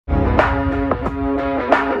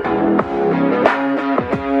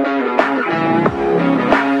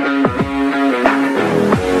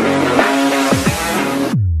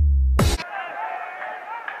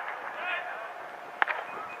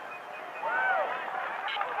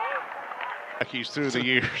He's through the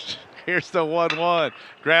years. Here's the 1-1.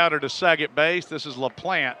 Grounder to second base. This is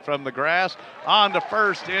LaPlante from the grass. On to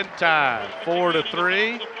first in time.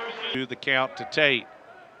 4-3. Do the count to Tate.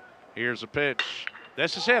 Here's a pitch.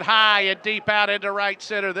 This is hit high and deep out into right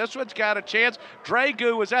center. This one's got a chance.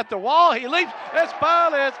 Dragu was at the wall. He leaps. This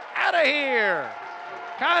ball is out of here.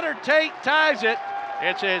 Connor Tate ties it.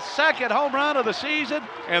 It's his second home run of the season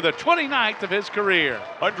and the 29th of his career.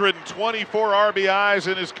 124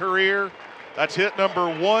 RBIs in his career. That's hit number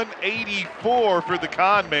 184 for the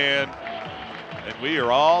con man. And we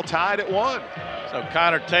are all tied at 1. So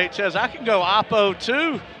Connor Tate says, I can go oppo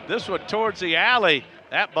too. This one towards the alley.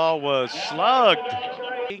 That ball was slugged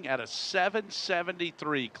at a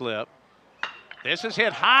 773 clip. This is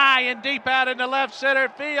hit high and deep out into left center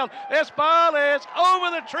field. This ball is over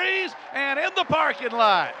the trees and in the parking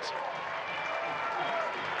lot.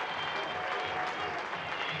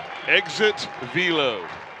 Exit velo.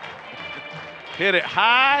 Hit it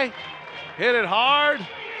high, hit it hard,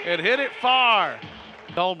 and hit it far.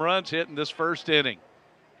 Home runs hit in this first inning.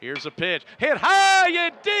 Here's a pitch. Hit high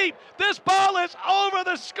and deep. This ball is over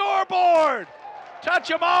the scoreboard. Touch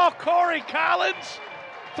them all, Corey Collins.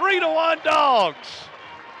 3-1 Dogs.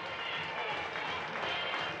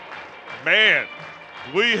 Man,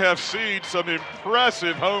 we have seen some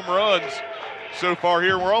impressive home runs so far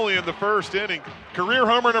here. We're only in the first inning. Career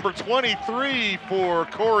homer number 23 for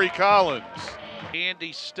Corey Collins.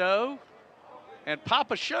 Andy Stowe and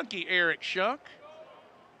Papa Shunky, Eric Shunk.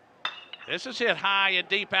 This is hit high and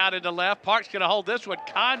deep out into left. Park's going to hold this one.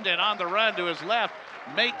 Condon on the run to his left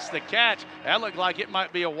makes the catch. That looked like it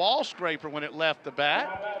might be a wall scraper when it left the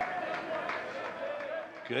bat.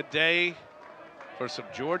 Good day for some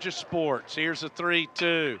Georgia sports. Here's a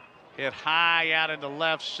 3-2. Hit high out into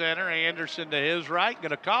left center. Anderson to his right.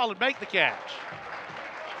 Going to call and make the catch.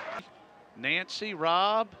 Nancy,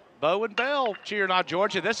 Rob, Bo, and Bell cheering on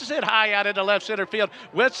Georgia. This is hit high out into left center field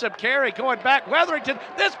with some carry going back. Weatherington,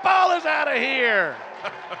 this ball is out of here.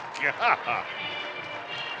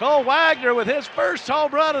 Cole Wagner with his first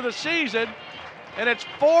home run of the season, and it's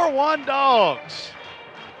 4-1 Dogs.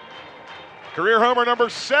 Career homer number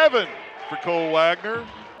 7 for Cole Wagner.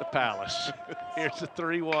 The Palace. Here's the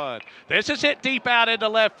 3-1. This is hit deep out into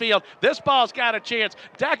left field. This ball's got a chance.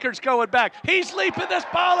 Decker's going back. He's leaping. This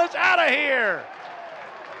ball is out of here.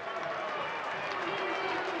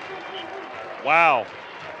 Wow.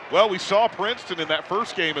 Well, we saw Princeton in that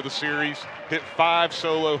first game of the series hit 5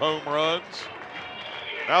 solo home runs.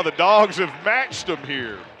 Now the Dogs have matched them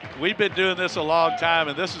here. We've been doing this a long time,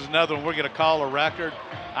 and this is another one we're going to call a record.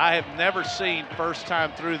 I have never seen first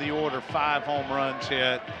time through the order 5 home runs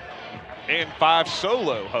hit. And 5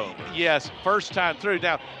 solo homers. Yes, first time through.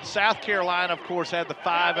 Now, South Carolina, of course, had the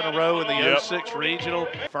 5 in a row in the 06 regional.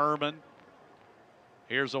 Furman.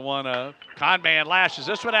 Here's a 1-0. Conman lashes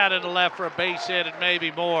this one out into left for a base hit and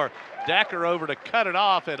maybe more. Decker over to cut it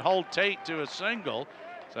off and hold Tate to a single.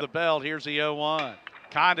 So the belt, here's the 0-1.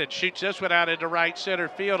 Condon shoots this one out into right center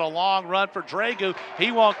field. A long run for Dragu.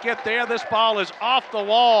 He won't get there. This ball is off the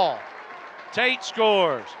wall. Tate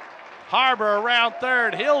scores. Harbor around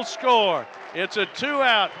third. He'll score. It's a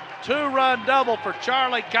 2-out, 2-run double for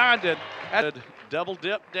Charlie Condon. At a double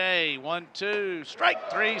dip day. 1-2.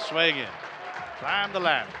 Strike 3 swinging. Climb the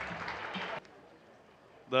ladder.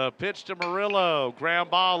 The pitch to Murillo. Ground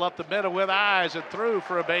ball up the middle with eyes and through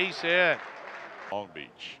for a base hit. Long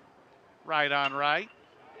Beach. Right on right.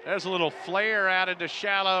 There's a little flare out into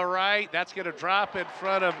shallow right. That's going to drop in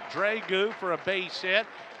front of Dragu for a base hit.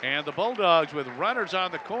 And the Bulldogs with runners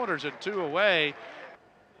on the corners and 2 away.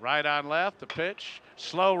 Right on left, the pitch.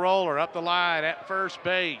 Slow roller up the line at first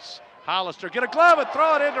base. Hollister get a glove and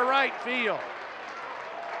throw it into right field.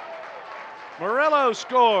 Murillo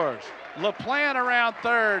scores. LaPlante around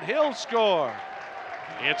third. He'll score.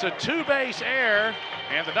 It's a 2-base error,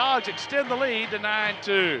 and the Dogs extend the lead to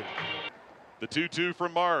 9-2. The 2-2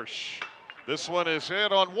 from Marsh. This one is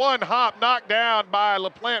hit on one hop, knocked down by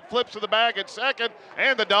LaPlante, flips to the bag at second,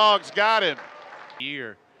 and the Dogs got him.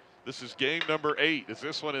 This is game number 8 as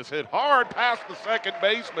this one is hit hard past the second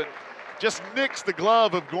baseman. Just nicks the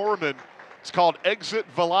glove of Gorman. It's called exit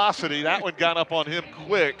velocity. That one got up on him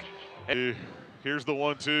quick. And here's the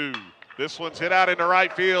 1-2. This one's hit out into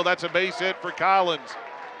right field. That's a base hit for Collins.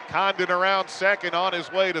 Condon around second on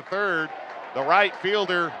his way to third. The right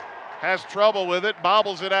fielder has trouble with it,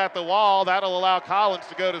 bobbles it at the wall. That'll allow Collins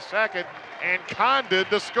to go to second and Condon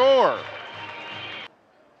to score.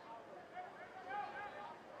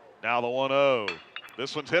 Now the 1-0.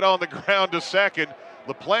 This one's hit on the ground to second.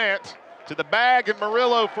 LaPlante to the bag and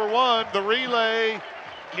Murillo for one. The relay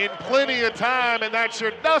in plenty of time, and that's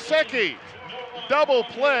your Dosecki. double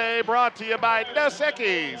play brought to you by Dos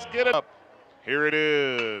Equis. Get it up. Here it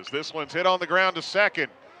is. This one's hit on the ground to second.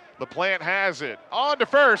 LaPlante has it. On to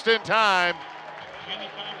first in time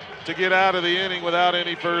to get out of the inning without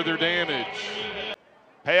any further damage.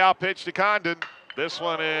 Payoff pitch to Condon. This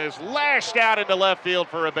one is lashed out into left field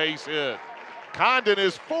for a base hit. Condon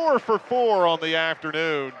is 4 for 4 on the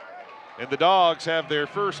afternoon, and the Dogs have their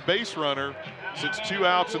first base runner since 2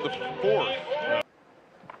 outs in the fourth.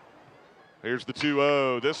 Here's the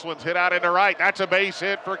 2-0. This one's hit out into right. That's a base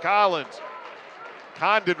hit for Collins.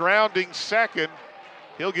 Condon rounding second.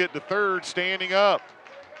 He'll get to third standing up.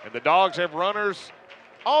 And the Dogs have runners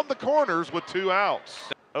on the corners with 2 outs.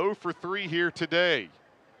 0 for 3 here today.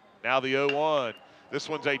 Now the 0-1. This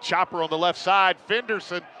one's a chopper on the left side.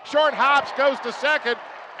 Fenderson, short hops, goes to second,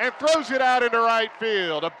 and throws it out into right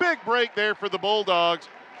field. A big break there for the Bulldogs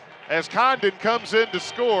as Condon comes in to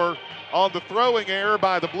score on the throwing error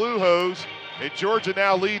by the Blue Hose. And Georgia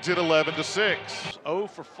now leads it 11-6. 0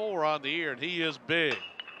 for 4 on the year, and he is big.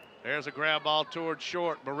 There's a ground ball towards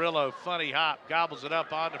short. Murillo, funny hop, gobbles it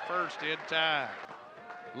up onto first in time.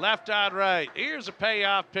 Left on right. Here's a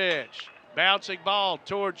payoff pitch. Bouncing ball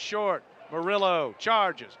towards short. Murillo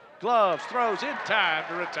charges, gloves, throws in time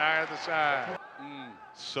to retire the side.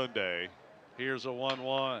 Sunday. Here's a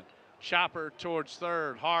 1-1. Chopper towards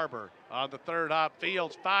third. Harbor on the third hop.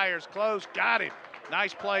 Fields fires close. Got him.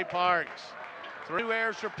 Nice play, Parks. 3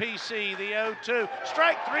 errors for PC. The 0-2.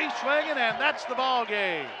 Strike 3 swinging, and that's the ball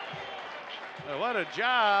game. What a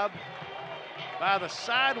job by the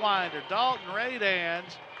sidewinder, Dalton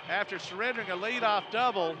Radans. After surrendering a leadoff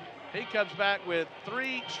double, he comes back with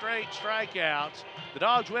 3 straight strikeouts. The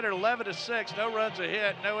Dogs win it 11-6. No runs a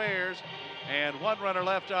hit, no errors, and 1 runner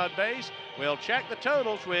left on base. We'll check the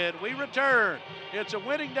totals when we return. It's a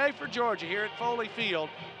winning day for Georgia here at Foley Field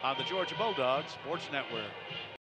on the Georgia Bulldogs Sports Network.